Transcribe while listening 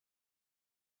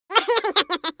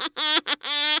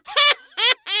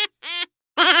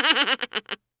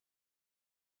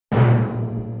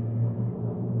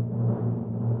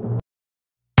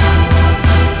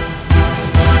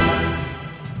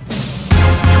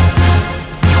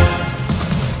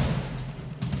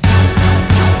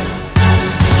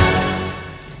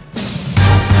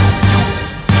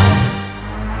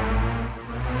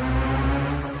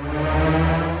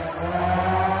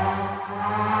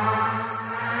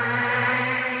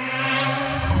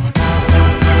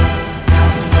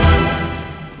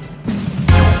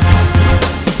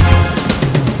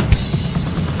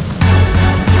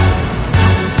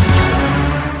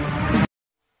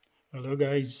Hello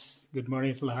guys, good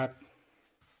morning sa lahat.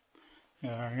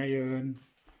 Ngayon,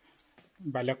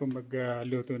 bala ko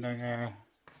magluto ng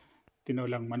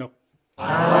tinolang manok.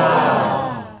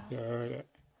 So,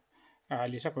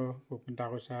 aalis ako,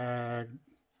 pupunta ako sa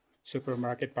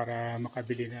supermarket para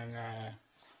makabili ng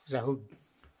sahog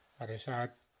para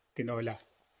sa tinola.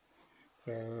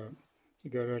 So,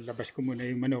 siguro labas ko muna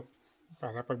yung manok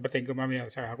para pagbating ko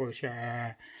mamaya, saka ko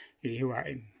siya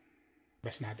hihiwain.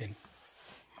 Labas natin.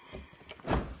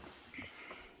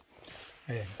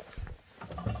 Ayan.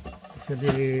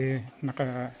 Actually,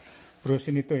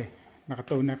 naka-frozen ito eh.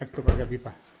 Nakataon na ito kagabi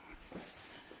pa.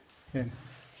 Ayan.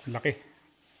 Laki.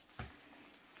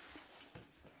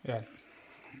 Ayan.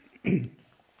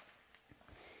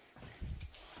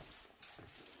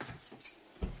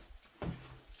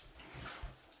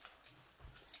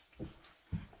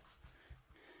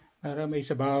 Para may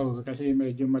sabaw kasi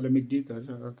medyo malamig dito.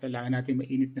 So, kailangan natin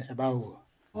mainit na sabaw.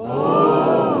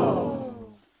 Oh!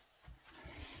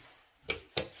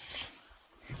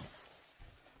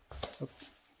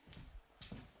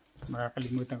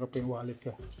 Makakalimutan ko pa yung wallet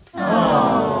ko.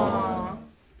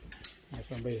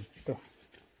 Nasaan ba yun? Ito.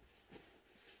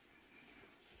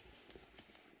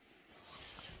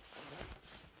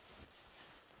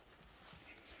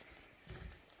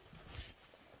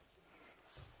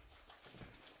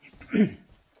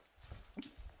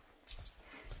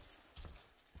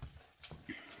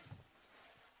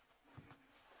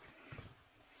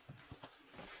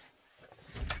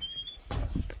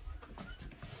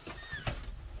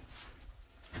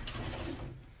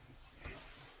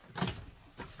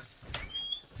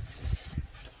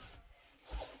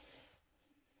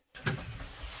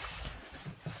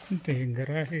 Ito yung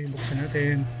garahe, buksan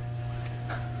natin.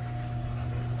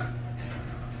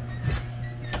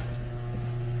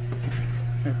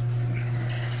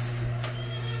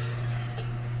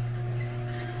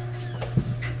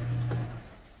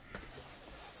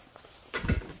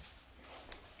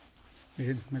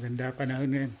 Ayan, maganda panahon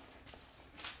ngayon.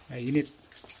 Mainit.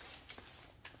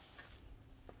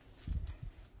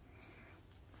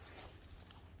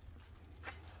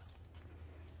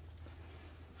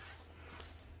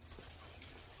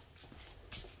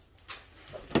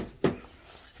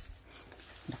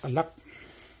 Nakalak.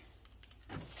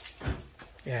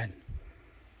 Ayan.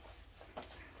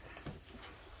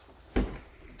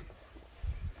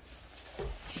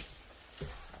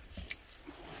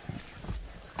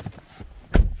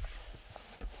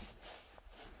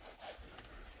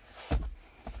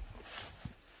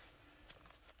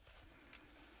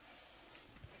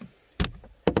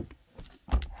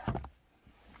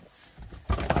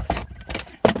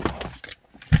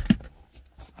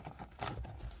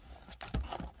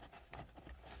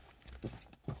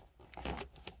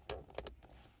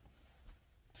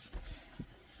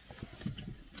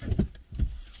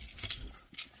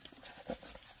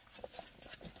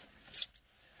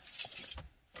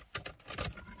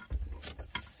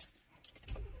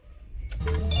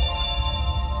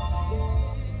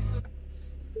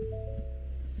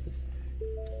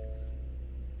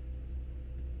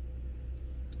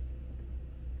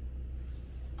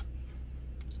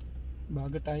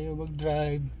 Bago tayo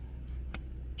mag-drive,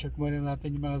 check muna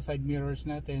natin yung mga side mirrors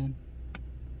natin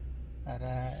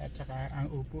para at saka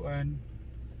ang upuan.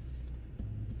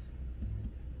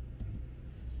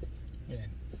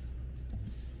 Ayan.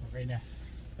 Okay na.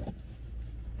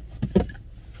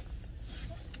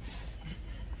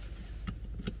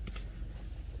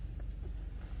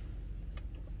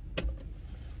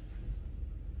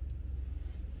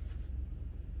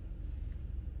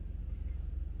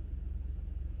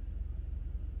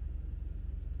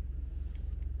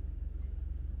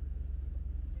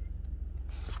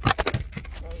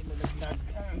 Nalaglag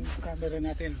ang camera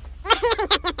natin.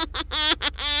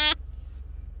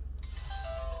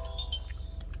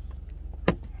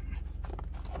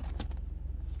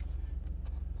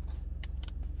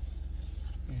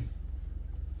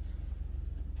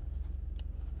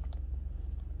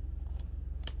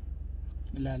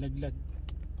 Nalalaglag.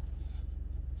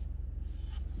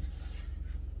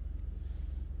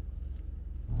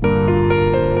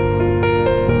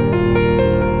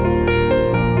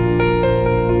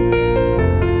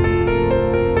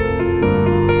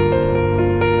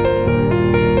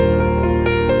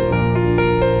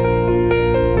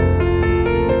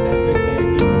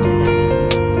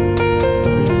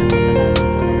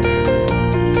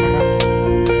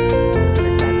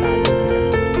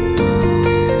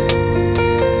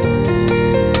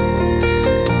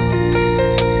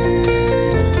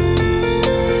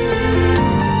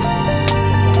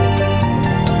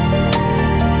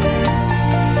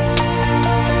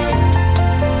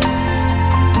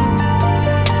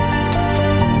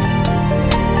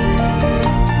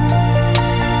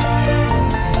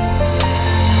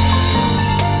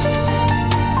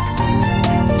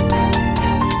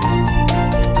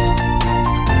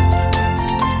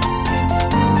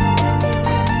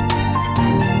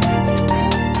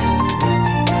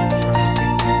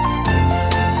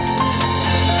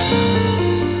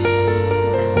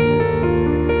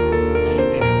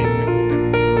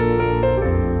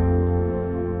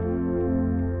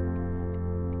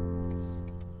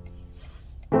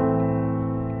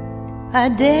 I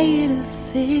dare you to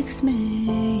fix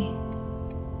me.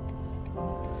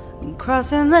 I'm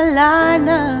crossing the line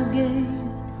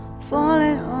again,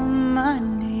 falling on my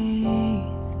knees.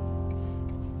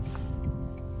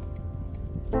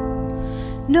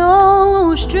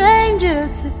 No stranger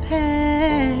to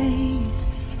pain,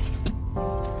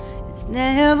 it's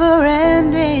never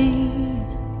ending,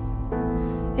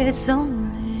 it's only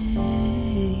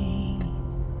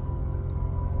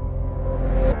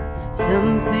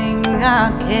something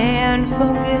I can't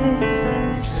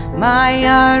forget. My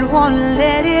heart won't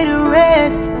let it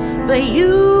rest, but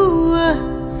you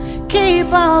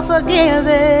keep on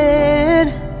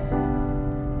forgiving.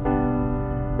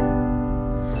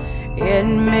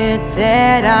 Admit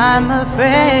that I'm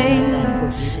afraid.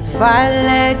 If I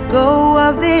let go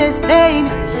of this pain,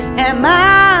 am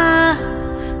I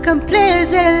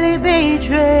completely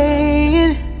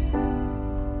betrayed?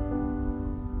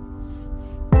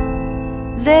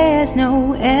 There's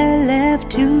no air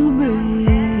left to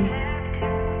breathe.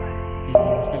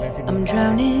 I'm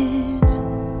drowning,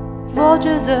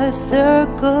 vultures are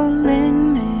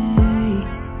circling me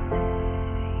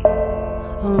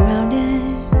around it.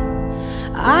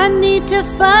 I need to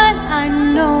fight, I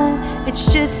know it's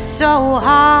just so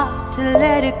hard to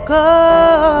let it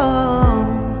go.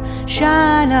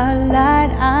 Shine a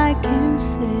light I can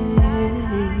see.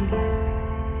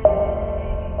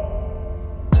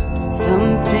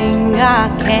 Something I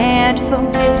can't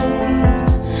forget.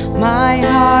 My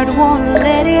heart won't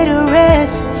let it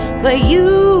rest, but you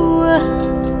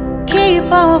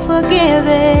keep on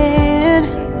forgiving.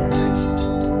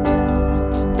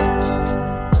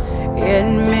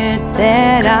 Admit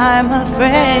that I'm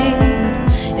afraid.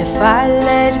 If I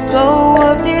let go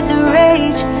of this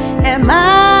rage, am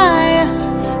I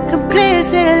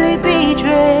completely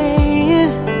betrayed?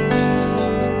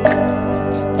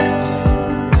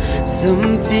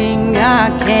 Something I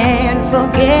can't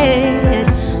forget.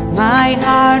 My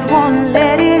heart won't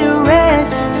let it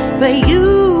rest, but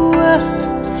you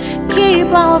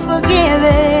keep on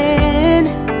forgiving.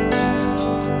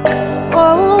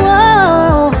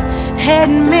 Oh,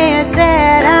 admit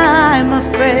that I'm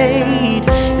afraid.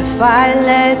 If I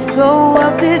let go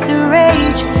of this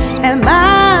rage, am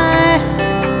I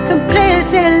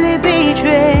completely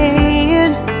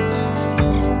betrayed?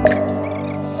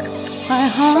 My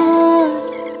heart.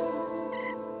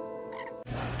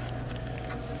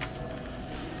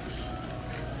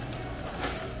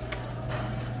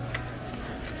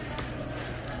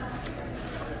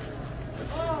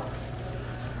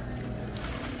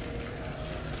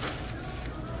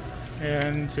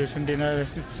 Ayan, susundin na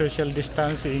social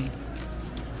distancing.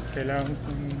 Kailangan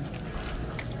kong...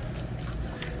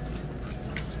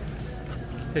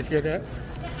 Let's get that.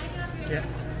 Yeah.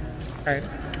 Alright.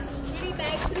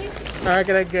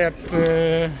 Can I get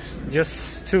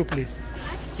just 2, please?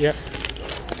 Yeah.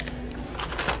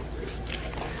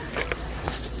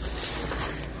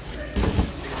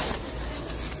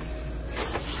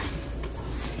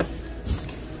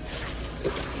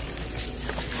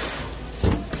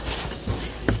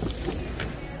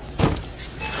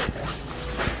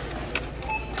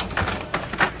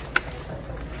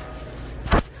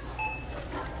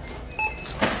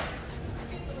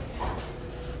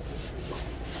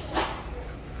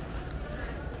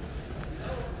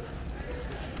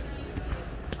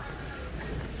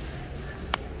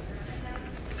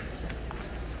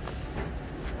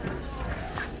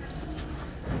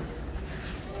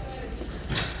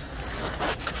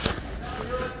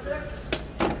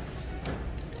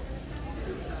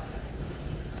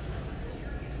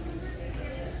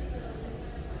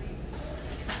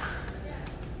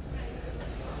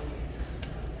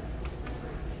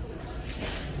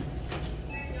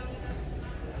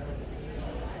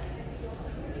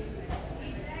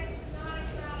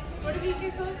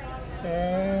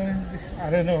 I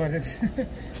don't know what it is.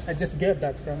 I just get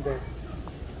that from there.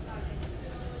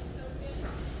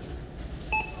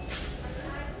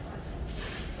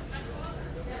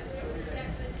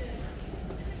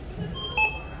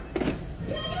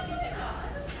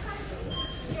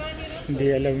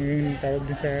 Hindi alam yung tawag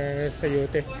din sa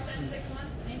sayote.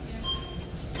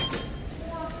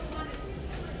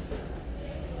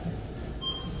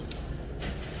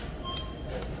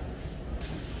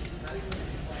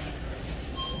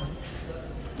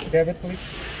 Debit, please.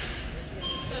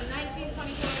 So 1924.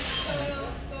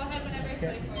 Go ahead whenever it's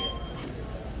ready for you.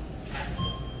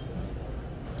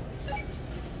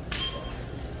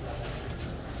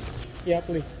 Yeah,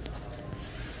 please.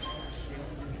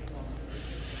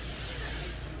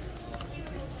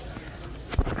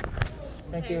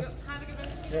 Thank you. Have a good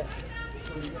one. Yeah.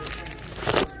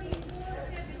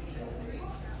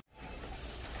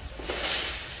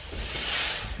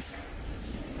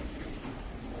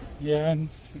 Yan,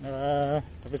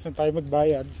 tapos na tayo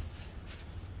magbayad.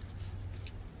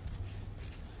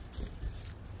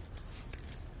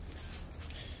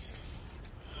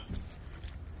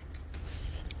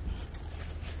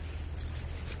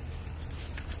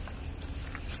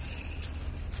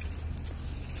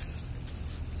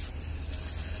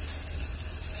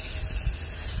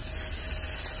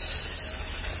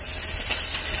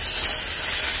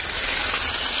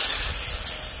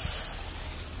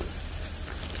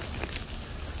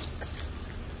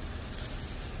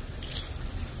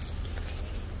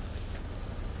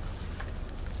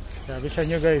 Sabi sa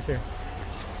inyo guys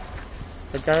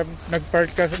pagka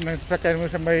nag-park ka ng sasakyan mo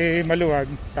sa may maluwag,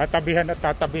 tatabihan at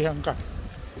tatabihan ka.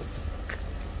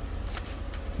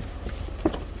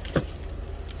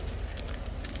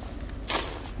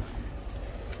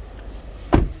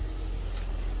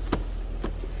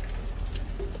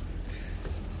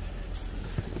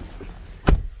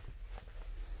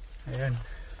 Ayan,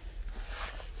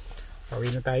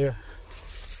 pauwi na tayo.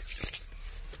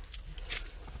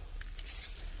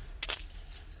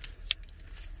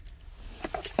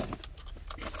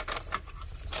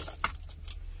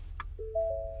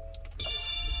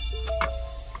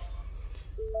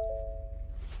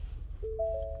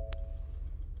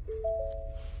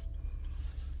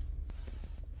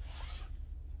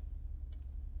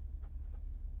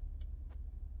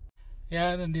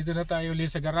 Yan, nandito na tayo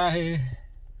ulit sa garahe.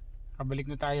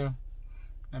 Kabalik na tayo.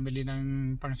 Namili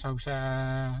ng pangsahog sa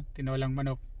tinolang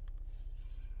manok.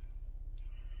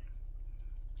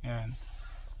 Yan.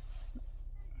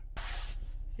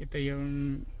 Ito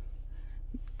yung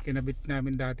kinabit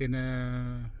namin dati na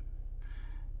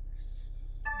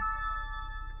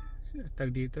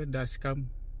tag dito, dashcam.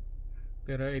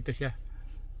 Pero ito siya.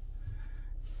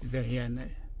 Yan.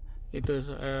 Ito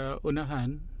sa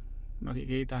unahan.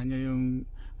 Makikita nyo yung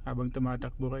habang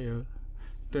tumatakbo kayo.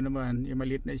 Ito naman yung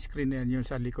maliit na screen na yan, yung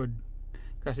sa likod,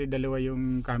 kasi dalawa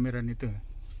yung camera nito.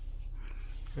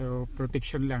 So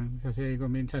protection lang, kasi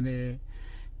kung minsan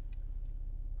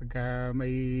pagka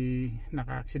may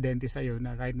naka-aksidente sa'yo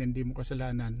na kahit hindi mo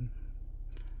kasalanan,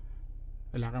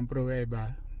 wala kang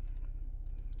pruweba,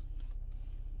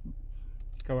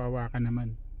 kawawa ka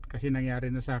naman. Kasi nangyari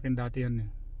na sa akin dati yan.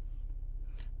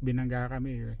 Binangga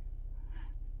kami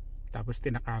tapos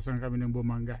tinakasan kami ng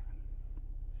bumangga.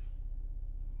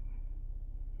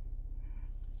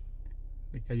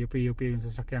 Nagka-yupi-yupi yung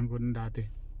sasakyan ko nun dati.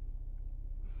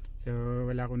 So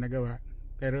wala akong nagawa.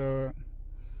 Pero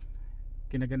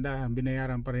kinagandahan,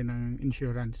 binayaran pa rin ng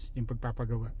insurance yung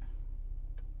pagpapagawa.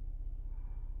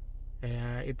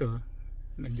 Kaya ito,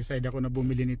 nag-decide ako na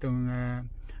bumili nitong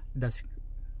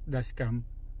dashcam.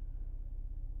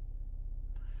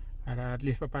 Para at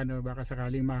least paano, baka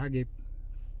sakaling mahagip,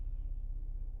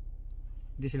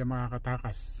 hindi sila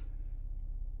makakatakas.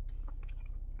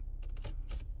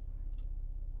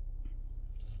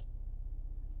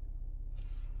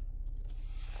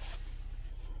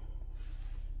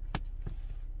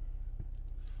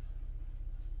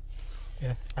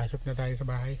 Yeah, pasok na tayo sa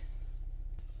bahay.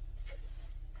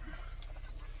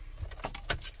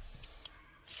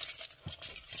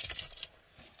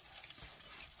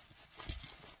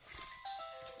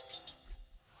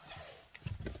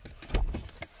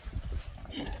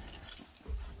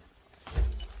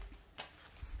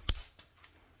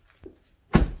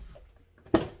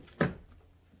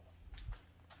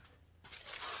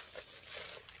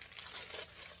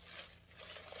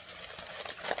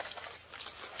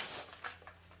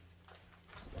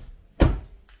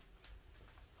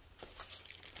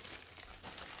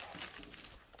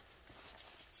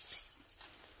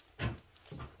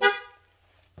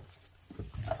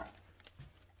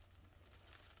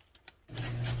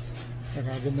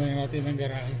 Sarado muna natin ang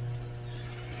garahe.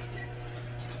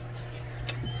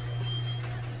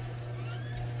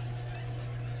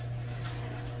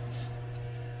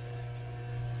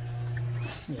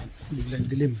 Yan, biglang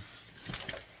dilim.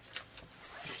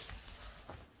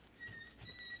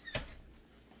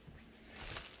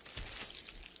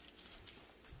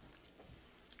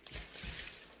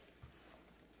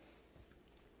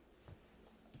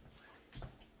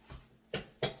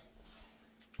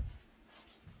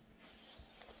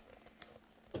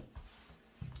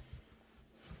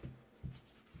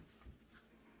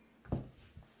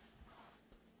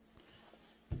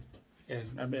 Yan,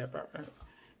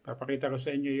 papakita ko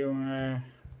sa inyo yung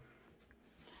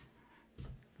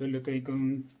lulutuin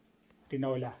kong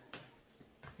tinola.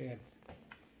 Yan.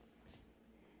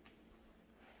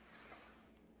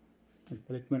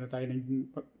 Magpalit muna tayo ng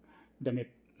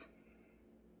damit.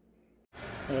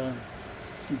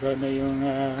 Brown na yung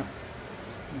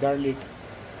garlic.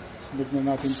 Sunod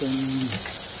na natin itong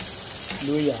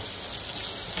luya.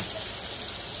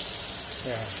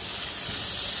 Yan.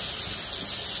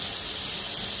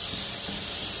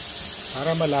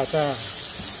 Para malasa.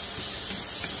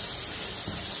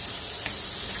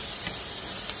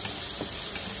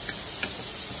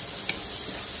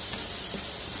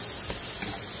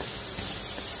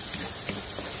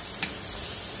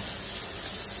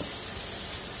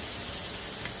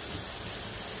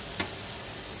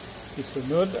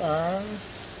 Isunod ang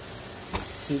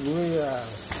sibuyas.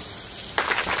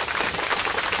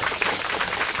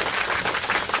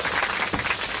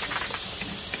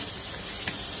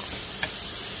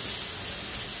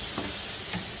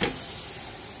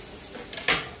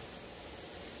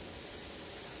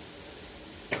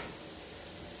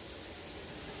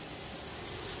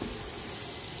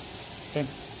 Yan.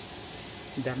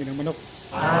 Ang dami ng manok.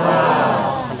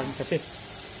 Malaki kasi.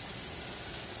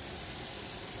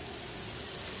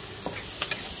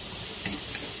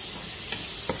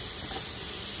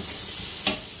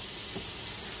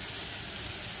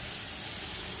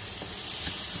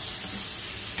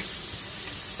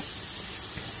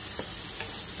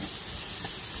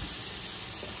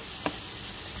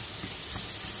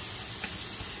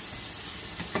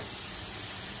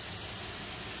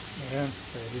 Ayan,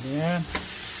 pwede na yan.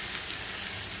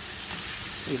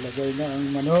 Ilagay na ang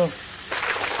manok.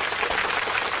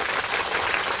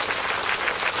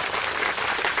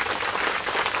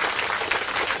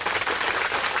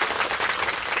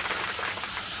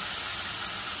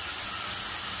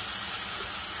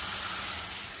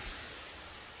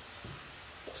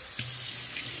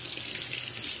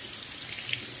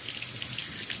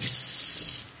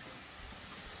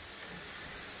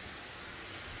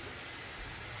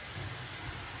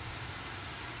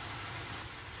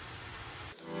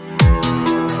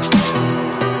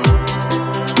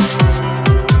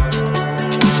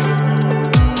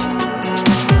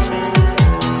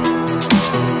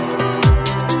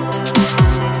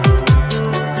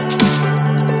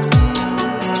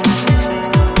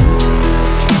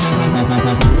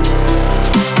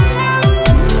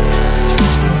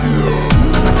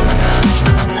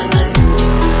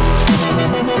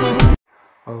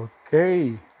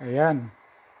 Okay, ayan.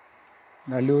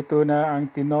 Naluto na ang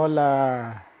tinola.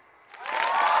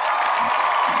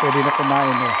 Pwede na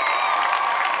kumain eh.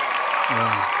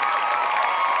 Ayan.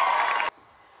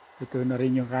 Ito na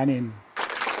rin yung kanin.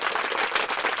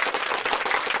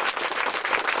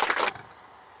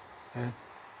 Ayan.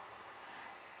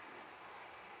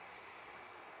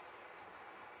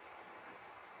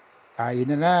 Kain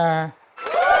na na.